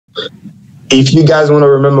If you guys want to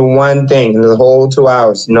remember one thing in the whole 2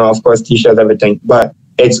 hours, of course, t-shirts, everything, but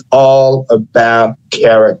it's all about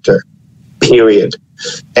character, period.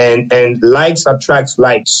 And likes attracts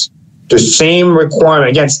likes. The same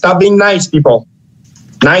requirement. Again, stop being nice, people.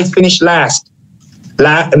 Nice finish last.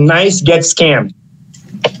 Nice gets scammed.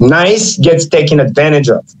 Nice gets taken advantage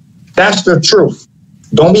of. That's the truth.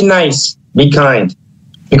 Don't be nice, be kind.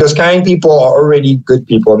 Because kind people are already good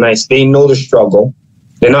people, nice. They know the struggle.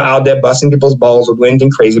 They're not out there busting people's balls or doing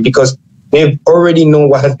anything crazy because they've already known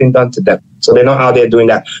what has been done to them. So they're not out there doing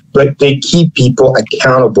that. But they keep people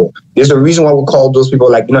accountable. There's a reason why we call those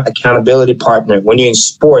people accountability partner. When you're in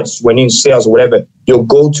sports, when you're in sales, or whatever, your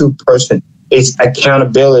go-to person is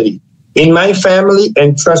accountability. In my family,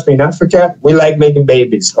 and trust me, in Africa, we like making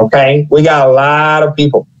babies, okay? We got a lot of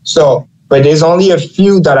people. But there's only a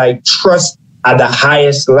few that I trust at the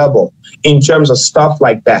highest level in terms of stuff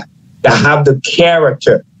like that have the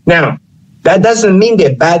character. Now, that doesn't mean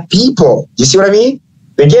they're bad people. You see what I mean?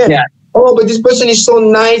 Again, oh, but this person is so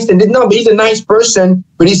nice. But he's a nice person,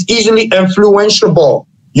 but he's easily influenceable.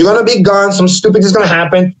 You're going to be gone. Some stupid is going to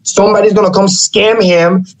happen. Somebody's going to come scam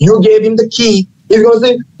him. You gave him the key. He's going to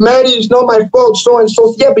say, Maddie, it's not my fault, so and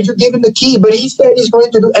so. Yeah, but you gave him the key, but he said he's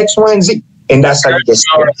going to do X, Y, and Z. And that's how you get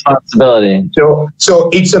no responsibility. So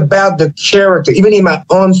it's about the character. Even in my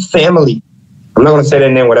own family, I'm not going to say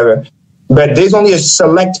their name, whatever, but there's only a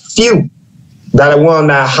select few that are on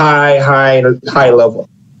that high level,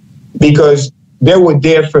 because they were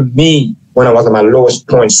there for me when I was at my lowest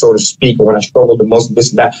point, so to speak, or when I struggled the most, this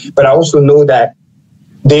and that. But I also know that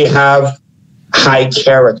they have high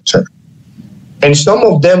character. And some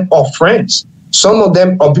of them are friends. Some of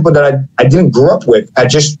them are people that I didn't grow up with. I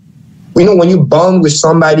just, when you bond with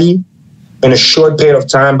somebody in a short period of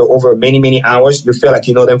time, but over many, many hours, you feel like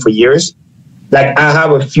you know them for years. Like I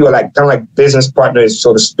have a few kind of like business partners,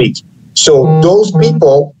 so to speak. So those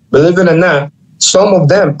people, believe it or not, some of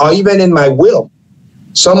them are even in my will.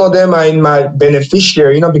 Some of them are in my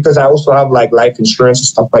beneficiary, because I also have like life insurance and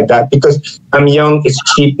stuff like that. Because I'm young, it's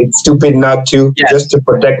cheap, it's stupid not to, just to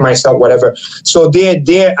protect myself, whatever. So they're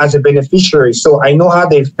there as a beneficiary. So I know how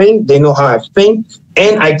they think, they know how I think,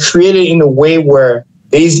 and I create it in a way where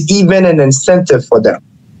there's even an incentive for them,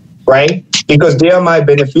 right? Because they are my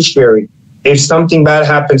beneficiary. If something bad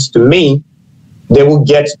happens to me, they will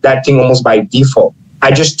get that thing almost by default.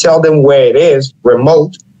 I just tell them where it is,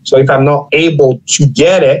 remote. So if I'm not able to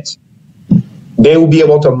get it, they will be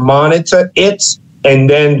able to monitor it and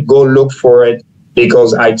then go look for it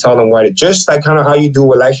because I tell them where it is. Just like kind of how you do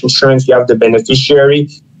with life insurance, you have the beneficiary.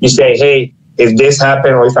 You say, hey, if this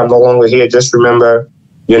happened or if I'm no longer here, just remember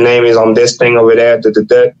your name is on this thing over there.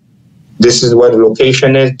 This is where the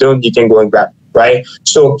location is. Dude, you can go and grab it, right?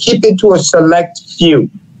 So keep it to a select few.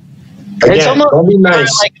 Again, it's almost don't be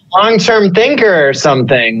nice. Like a long-term thinker or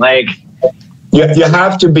something. Like you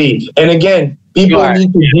have to be. And again, people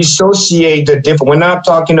need to dissociate the different. We're not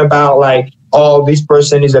talking about like, oh, this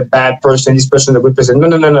person is a bad person, this person is a good person.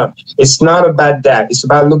 No. It's not about that. It's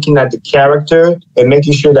about looking at the character and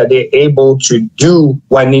making sure that they're able to do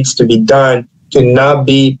what needs to be done to not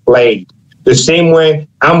be played. The same way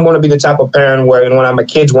I'm going to be the type of parent where when I'm a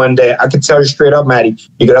kid one day, I can tell you straight up, Maddie,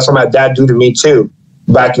 because that's what my dad do to me too.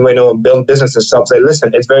 Back when I was building business and stuff, say,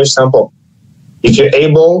 listen, it's very simple. If you're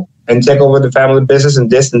able and take over the family business and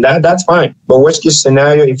this and that, that's fine. But worst case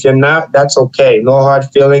scenario, if you're not, that's okay. No hard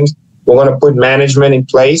feelings. We're going to put management in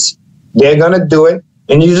place. They're going to do it.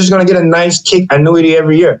 And you're just going to get a nice kick annuity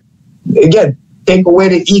every year. Again, take away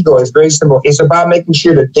the ego. It's very simple. It's about making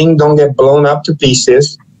sure the thing don't get blown up to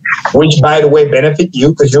pieces, which, by the way, benefit you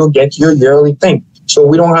because you'll get your yearly thing. So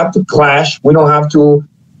we don't have to clash. We don't have to,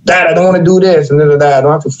 Dad, I don't want to do this and that. I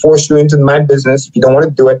don't have to force you into my business if you don't want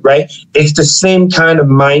to do it, right? It's the same kind of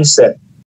mindset.